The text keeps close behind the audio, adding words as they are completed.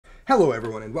Hello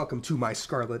everyone and welcome to my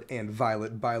Scarlet and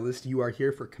Violet buy list. You are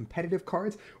here for competitive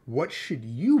cards. What should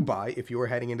you buy if you are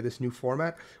heading into this new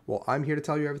format? Well, I'm here to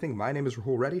tell you everything. My name is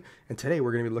Rahul Reddy, and today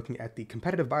we're going to be looking at the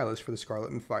competitive buy list for the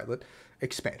Scarlet and Violet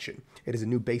expansion. It is a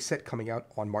new base set coming out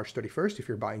on March 31st. If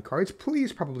you're buying cards,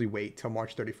 please probably wait till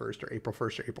March 31st or April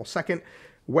 1st or April 2nd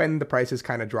when the prices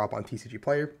kind of drop on TCG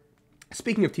Player.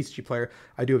 Speaking of TCG Player,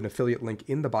 I do have an affiliate link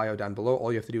in the bio down below.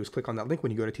 All you have to do is click on that link when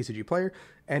you go to TCG Player,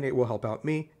 and it will help out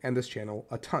me and this channel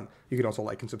a ton. You can also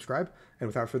like and subscribe. And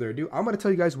without further ado, I'm going to tell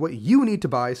you guys what you need to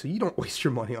buy so you don't waste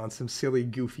your money on some silly,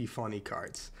 goofy, funny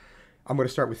cards. I'm going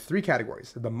to start with three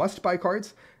categories. The must-buy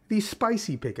cards, the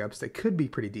spicy pickups that could be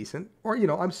pretty decent, or,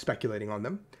 I'm speculating on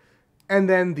them. And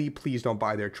then the please don't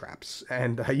buy their traps.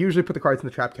 And I usually put the cards in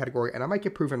the trap category, and I might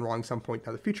get proven wrong some point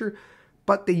in the future,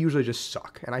 but they usually just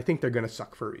suck, and I think they're going to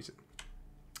suck for a reason.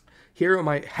 Here are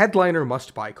my headliner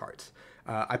must-buy cards.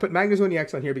 I put Magnezone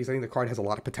EX on here because I think the card has a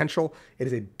lot of potential. It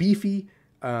is a beefy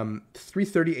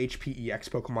 330 HP EX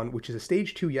Pokemon, which is a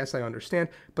stage 2, yes, I understand,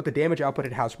 but the damage output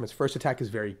it has from its first attack is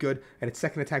very good, and its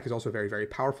second attack is also very, very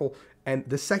powerful. And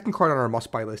the second card on our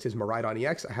must-buy list is Miraidon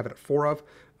EX. I have it at 4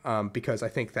 of, because I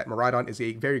think that Miraidon is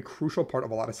a very crucial part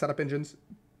of a lot of setup engines,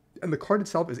 and the card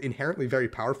itself is inherently very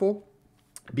powerful.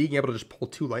 Being able to just pull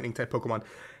 2 lightning-type Pokemon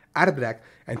out of the deck,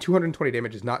 and 220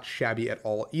 damage is not shabby at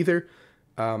all either.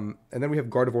 And then we have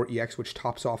Gardevoir EX, which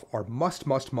tops off our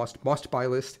must-buy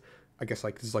list. I guess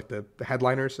this is the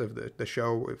headliners of the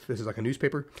show, if this is like a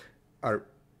newspaper or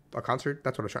a concert.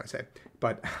 That's what I was trying to say.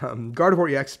 But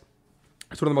Gardevoir EX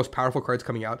is one of the most powerful cards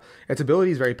coming out. Its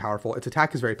ability is very powerful. Its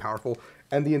attack is very powerful.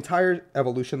 And the entire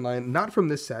evolution line, not from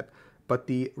this set, but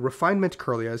the Refinement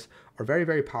Curlias are very,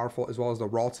 very powerful, as well as the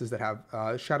Raltses that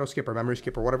have Shadow Skip or Memory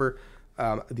Skip or whatever.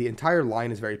 The entire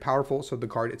line is very powerful, so the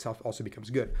card itself also becomes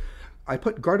good. I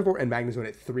put Gardevoir and Magnezone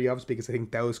at 3 ofs because I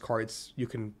think those cards you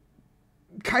can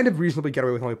kind of reasonably get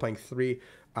away with only playing 3.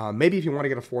 Maybe if you want to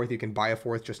get a 4th, you can buy a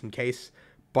 4th just in case.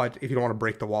 But if you don't want to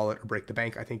break the wallet or break the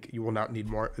bank, I think you will not need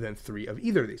more than 3 of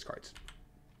either of these cards.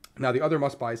 Now, the other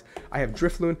must-buys, I have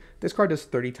Drifloon. This card does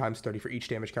 30 times 30 for each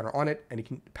damage counter on it, and you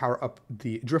can power up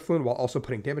the Drifloon while also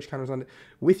putting damage counters on it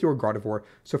with your Gardevoir.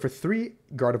 So for 3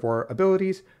 Gardevoir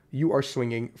abilities, you are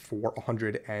swinging for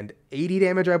 180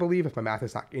 damage, I believe, if my math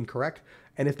is not incorrect.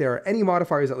 And if there are any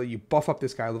modifiers that let you buff up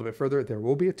this guy a little bit further, there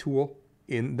will be a tool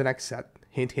in the next set.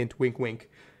 Hint, hint, wink, wink.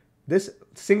 This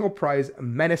single prize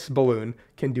Menace Balloon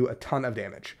can do a ton of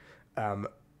damage.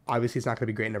 Obviously, it's not going to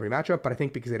be great in every matchup, but I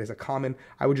think because it is a common,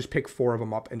 I would just pick 4 of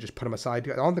them up and just put them aside.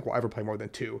 I don't think we'll ever play more than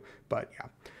 2, but yeah.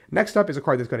 Next up is a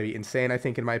card that's going to be insane, I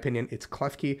think, in my opinion. It's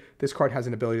Klefki. This card has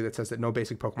an ability that says that no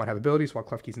basic Pokemon have abilities while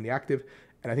Klefki's in the active,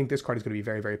 and I think this card is going to be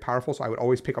very, very powerful, so I would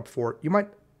always pick up 4. You might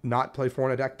not play 4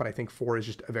 in a deck, but I think 4 is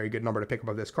just a very good number to pick up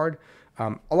of this card.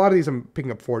 A lot of these I'm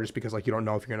picking up 4 just because you don't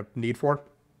know if you're going to need 4.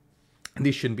 And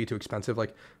these shouldn't be too expensive, like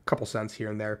a couple cents here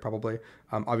and there, probably.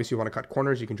 Obviously, you want to cut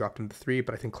corners, you can drop them to 3,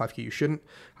 but I think Klefki you shouldn't.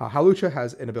 Hawlucha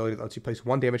has an ability that lets you place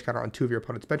 1 damage counter on 2 of your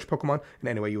opponent's bench Pokemon in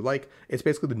any way you like. It's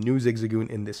basically the new Zigzagoon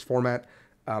in this format.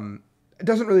 It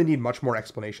doesn't really need much more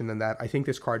explanation than that. I think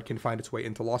this card can find its way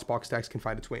into Lost Box decks, can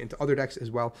find its way into other decks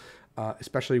as well,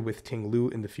 especially with Ting Lu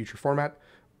in the future format.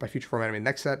 By future format, I mean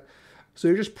next set. So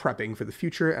you're just prepping for the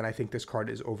future, and I think this card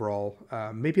is overall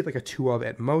maybe like a 2 of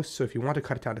at most. So if you want to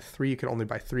cut it down to 3, you can only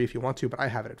buy 3 if you want to, but I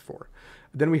have it at 4.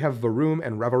 Then we have Varoom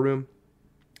and Revaroom.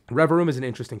 Revaroom is an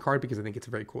interesting card because I think it's a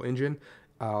very cool engine.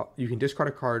 You can discard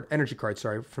a card, energy card,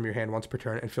 sorry, from your hand once per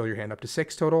turn and fill your hand up to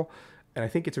 6 total. And I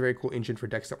think it's a very cool engine for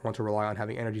decks that want to rely on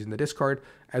having energies in the discard,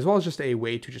 as well as just a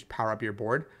way to just power up your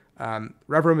board.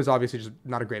 Revaroom is obviously just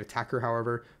not a great attacker,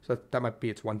 however, so that might be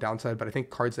its one downside, but I think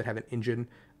cards that have an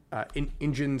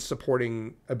engine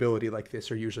supporting ability like this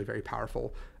are usually very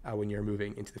powerful when you're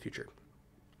moving into the future.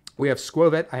 We have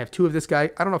Squovet. I have 2 of this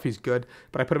guy. I don't know if he's good,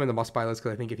 but I put him in the must-buy list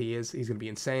because I think if he is, he's going to be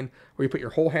insane. Where you put your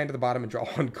whole hand at the bottom and draw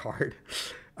 1 card.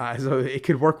 So it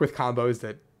could work with combos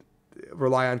that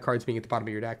rely on cards being at the bottom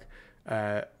of your deck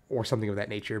or something of that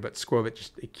nature, but Squovet,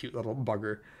 just a cute little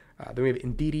bugger. Then we have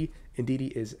Indeedee.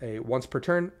 Indeedee is a once per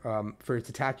turn. For its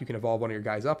attack, you can evolve one of your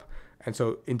guys up. And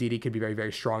so Indeedee could be very,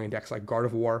 very strong in decks like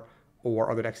Gardevoir or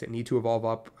other decks that need to evolve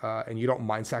up. And you don't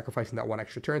mind sacrificing that 1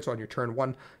 extra turn. So on your turn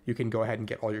 1, you can go ahead and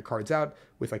get all your cards out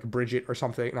with like Bridget or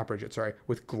something. Not Bridget, sorry.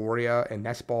 With Gloria and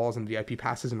Nest Balls and VIP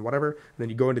passes and whatever. And then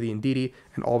you go into the Indeedee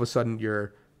and all of a sudden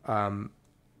your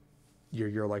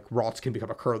like Ralts can become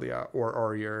a Curlia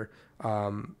or your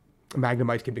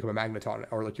Magnemite can become a Magneton,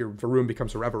 or like your Varoom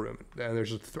becomes a Revaroom, and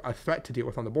there's a threat to deal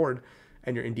with on the board,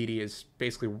 and your Indeedee is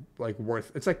basically like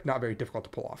it's like not very difficult to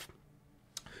pull off.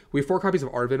 We have 4 copies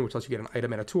of Arvin, which lets you get an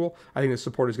item and a tool. I think this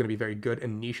support is going to be very good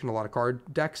and niche in a lot of card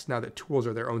decks now that tools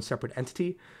are their own separate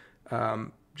entity.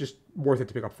 Just worth it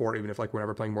to pick up 4, even if like we're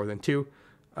never playing more than 2.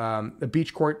 The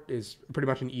Beach Court is pretty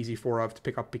much an easy 4 of to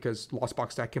pick up because Lost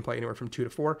Box deck can play anywhere from 2 to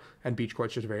 4, and Beach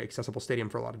Court's just a very accessible stadium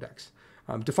for a lot of decks.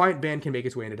 Defiant Band can make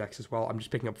its way into decks as well. I'm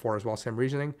just picking up 4 as well, same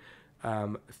reasoning.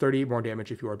 30 more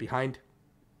damage if you are behind.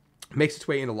 Makes its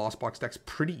way into Lost Box decks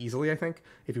pretty easily, I think,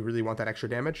 if you really want that extra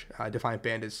damage. Defiant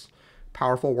Band is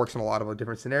powerful, works in a lot of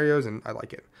different scenarios, and I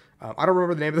like it. I don't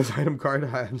remember the name of this item card,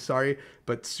 I'm sorry,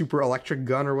 but Super Electric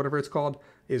Gun or whatever it's called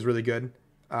is really good.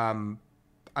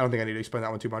 I don't think I need to explain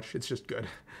that one too much. It's just good.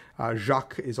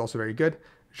 Jacques is also very good.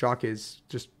 Jacques is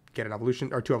just get an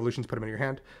evolution, or 2 evolutions, put them in your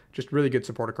hand. Just really good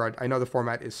supporter card. I know the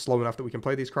format is slow enough that we can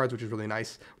play these cards, which is really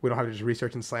nice. We don't have to just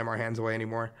research and slam our hands away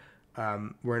anymore.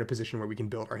 We're in a position where we can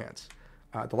build our hands.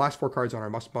 The last 4 cards on our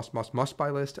must buy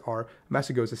list are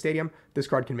Messagoza Stadium. This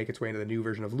card can make its way into the new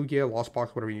version of Lugia, Lost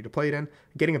Box, whatever you need to play it in.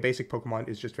 Getting a basic Pokemon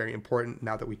is just very important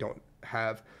now that we don't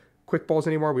have Quick Balls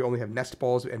anymore. We only have Nest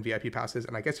Balls and VIP passes,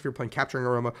 and I guess if you're playing Capturing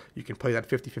Aroma, you can play that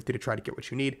 50-50 to try to get what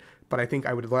you need, but I think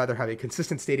I would rather have a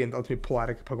consistent stadium that lets me pull out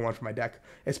a Pokemon from my deck,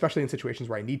 especially in situations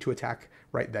where I need to attack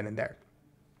right then and there.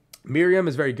 Miriam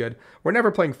is very good. We're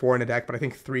never playing 4 in a deck, but I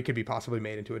think 3 could be possibly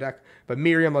made into a deck. But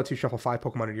Miriam lets you shuffle 5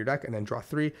 Pokemon into your deck and then draw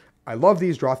 3. I love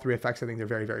these draw 3 effects. I think they're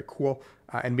very, very cool.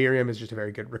 And Miriam is just a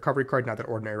very good recovery card now that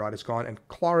Ordinary Rod is gone. And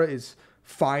Clara is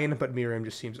fine, but Miriam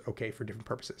just seems okay for different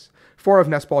purposes. 4 of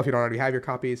Nest Ball if you don't already have your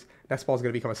copies. Nest Ball is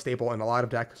going to become a staple in a lot of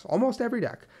decks, almost every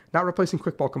deck. Not replacing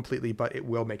Quick Ball completely, but it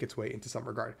will make its way into some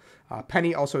regard.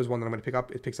 Penny also is one that I'm going to pick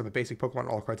up. It picks up a basic Pokemon,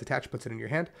 all cards attached, puts it in your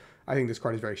hand. I think this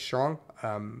card is very strong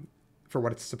for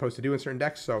what it's supposed to do in certain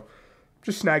decks, so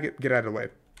just snag it, get it out of the way.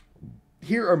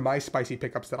 Here are my spicy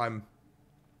pickups that I'm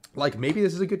like, maybe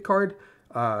this is a good card.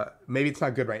 Maybe it's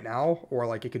not good right now, or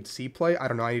like it could see play. I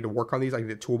don't know. I need to work on these. I need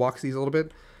to toolbox these a little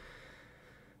bit.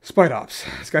 Spite Ops.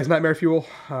 This guy's Nightmare Fuel.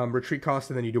 Retreat cost,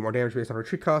 and then you do more damage based on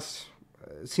retreat costs.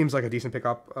 Seems like a decent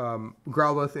pickup.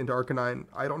 Growlithe into Arcanine.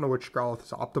 I don't know which Growlithe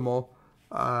is optimal,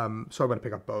 so I'm going to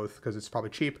pick up both because it's probably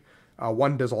cheap.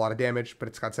 One does a lot of damage, but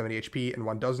it's got 70 HP, and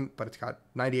one doesn't, but it's got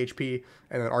 90 HP.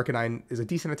 And then Arcanine is a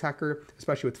decent attacker,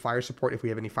 especially with fire support, if we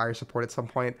have any fire support at some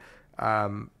point.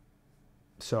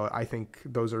 So I think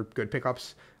those are good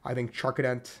pickups. I think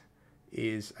Charcadet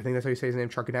is, I think that's how you say his name,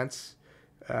 Charcadence,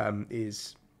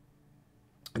 is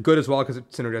good as well because it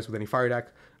synergizes with any fire deck.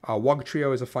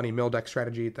 Wugtrio is a funny mill deck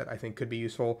strategy that I think could be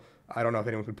useful. I don't know if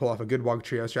anyone could pull off a good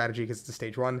Wugtrio strategy because it's a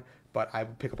stage 1, but I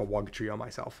would pick up a Wugtrio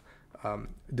myself.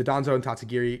 Dodonzo and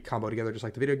Tatsugiri combo together just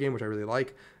like the video game, which I really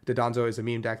like. Dodonzo is a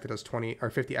meme deck that does 20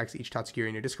 or 50x each Tatsugiri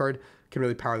in your discard. Can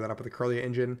really power that up with a Curlia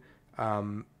engine,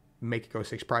 make it go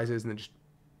 6 prizes, and then just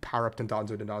power up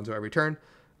Dodonzo every turn.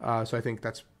 So I think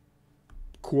that's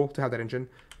cool to have that engine.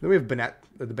 Then we have Banette.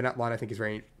 The Banette line I think is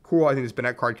very cool. I think this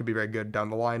Banette card could be very good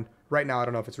down the line. Right now I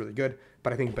don't know if it's really good,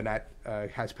 but I think Banette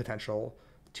has potential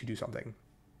to do something.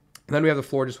 And then we have the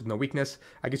floor just with no weakness.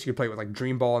 I guess you could play it with like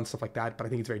Dream Ball and stuff like that, but I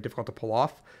think it's very difficult to pull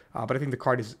off. But I think the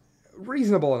card is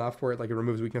reasonable enough where it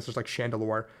removes weakness, just like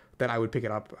Chandelure, that I would pick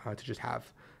it up to just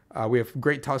have. We have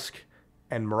Great Tusk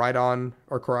and Miraidon,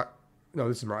 or no,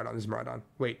 this is Miraidon. This is Miraidon.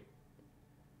 Wait.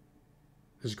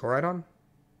 This is Koraidon?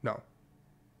 No.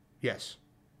 Yes.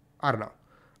 I don't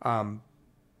know.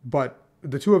 But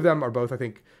the 2 of them are both, I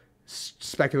think,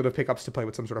 speculative pickups to play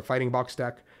with some sort of fighting box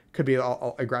deck. Could be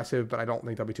aggressive, but I don't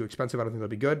think they'll be too expensive. I don't think they'll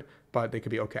be good, but they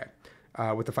could be okay.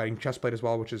 With the fighting chestplate as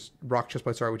well, which is rock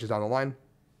chestplate, sorry, which is down the line.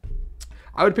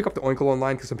 I would pick up the Oinkologne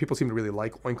line because some people seem to really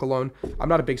like Oinkologne. I'm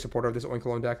not a big supporter of this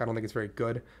Oinkologne deck. I don't think it's very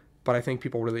good, but I think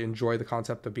people really enjoy the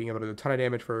concept of being able to do a ton of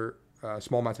damage for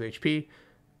small amounts of HP.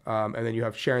 And then you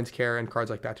have Sharon's Care and cards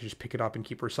like that to just pick it up and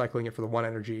keep recycling it for the 1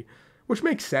 energy, which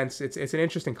makes sense. It's an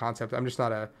interesting concept. I'm just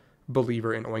not a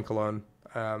believer in Oinkologne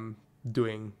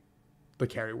doing the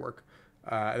carry work.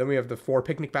 Then we have the 4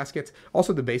 picnic baskets.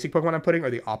 Also, the basic Pokemon I'm putting are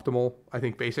the optimal, I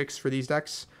think, basics for these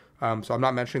decks. So I'm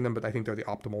not mentioning them, but I think they're the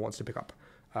optimal ones to pick up.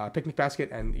 Picnic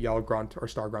Basket and Yellow Grunt or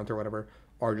Star Grunt or whatever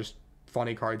are just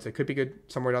funny cards that could be good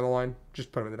somewhere down the line.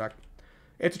 Just put them in the deck.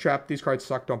 It's a trap. These cards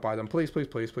suck. Don't buy them. Please, please,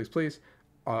 please, please, please.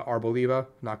 Arboliva,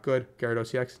 not good.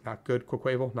 Gyarados EX, not good.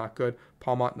 Quaquaval, not good.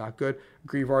 Palmont, not good.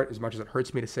 Grievart, as much as it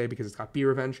hurts me to say because it's got Bee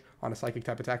Revenge on a Psychic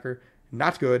type attacker,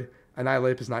 not good.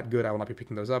 Annihilate is not good. I will not be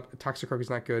picking those up. Toxicroak is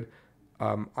not good.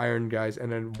 Iron guys.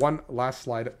 And then one last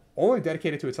slide, only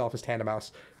dedicated to itself, is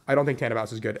Tandemaus. I don't think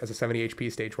Tandemaus is good as a 70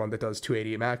 HP stage 1 that does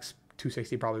 280 max,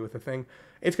 260 probably with the thing.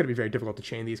 It's going to be very difficult to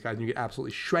chain these guys, and you get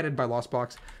absolutely shredded by Lost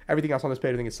Box. Everything else on this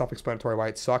page I think is self-explanatory why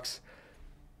it sucks.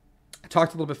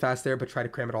 Talked a little bit fast there, but try to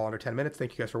cram it all under 10 minutes.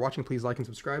 Thank you guys for watching. Please like and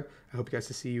subscribe. I hope you guys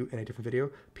to see you in a different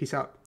video. Peace out.